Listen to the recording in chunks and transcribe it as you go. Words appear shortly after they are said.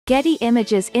Getty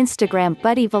Images. Instagram.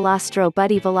 Buddy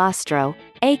Valastro,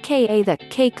 aka the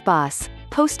Cake Boss,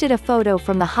 posted a photo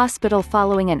from the hospital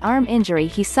following an arm injury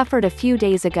he suffered a few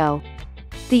days ago.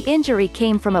 The injury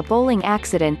came from a bowling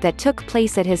accident that took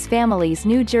place at his family's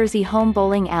New Jersey home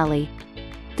bowling alley.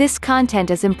 This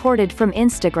content is imported from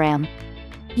Instagram.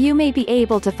 You may be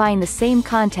able to find the same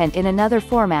content in another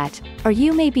format, or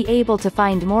you may be able to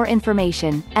find more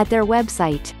information at their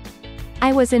website.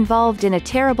 I was involved in a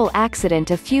terrible accident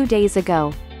a few days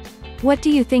ago. What do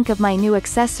you think of my new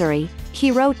accessory? He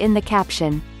wrote in the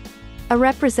caption. A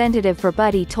representative for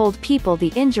Buddy told People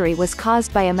the injury was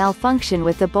caused by a malfunction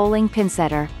with the bowling pin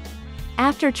setter.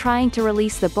 After trying to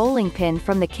release the bowling pin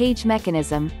from the cage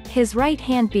mechanism, his right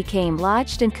hand became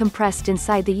lodged and compressed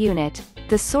inside the unit,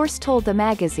 the source told the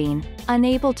magazine.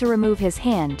 Unable to remove his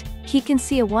hand, he can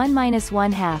see a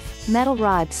 1-1/2 metal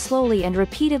rod slowly and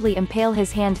repeatedly impale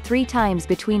his hand 3 times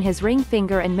between his ring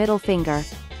finger and middle finger.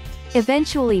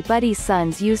 Eventually Buddy's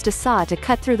sons used a saw to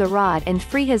cut through the rod and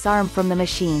free his arm from the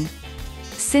machine.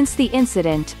 Since the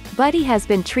incident, Buddy has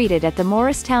been treated at the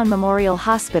Morristown Memorial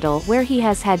Hospital where he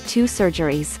has had 2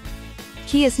 surgeries.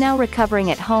 He is now recovering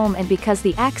at home, and because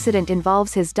the accident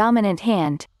involves his dominant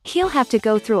hand, he'll have to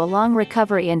go through a long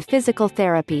recovery and physical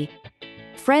therapy.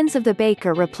 Friends of the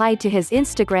baker replied to his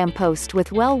Instagram post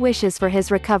with well wishes for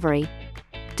his recovery.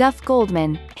 Duff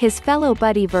Goldman, his fellow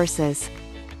Buddy vs.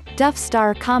 Duff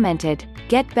star, commented,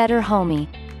 "Get better, homie.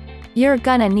 You're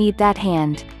gonna need that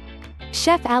hand."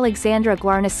 Chef Alexandra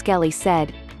Guarnaschelli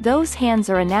said, "Those hands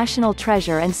are a national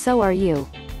treasure and so are you.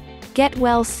 Get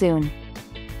well soon."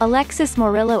 Alexis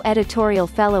Morillo, editorial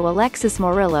fellow. Alexis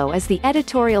Morillo is the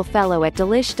editorial fellow at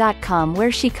Delish.com,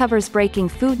 where she covers breaking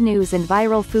food news and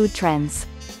viral food trends.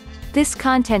 This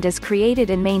content is created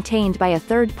and maintained by a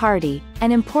third party,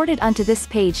 and imported onto this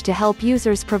page to help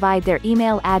users provide their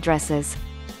email addresses.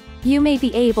 You may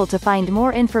be able to find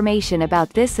more information about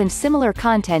this and similar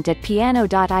content at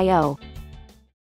piano.io.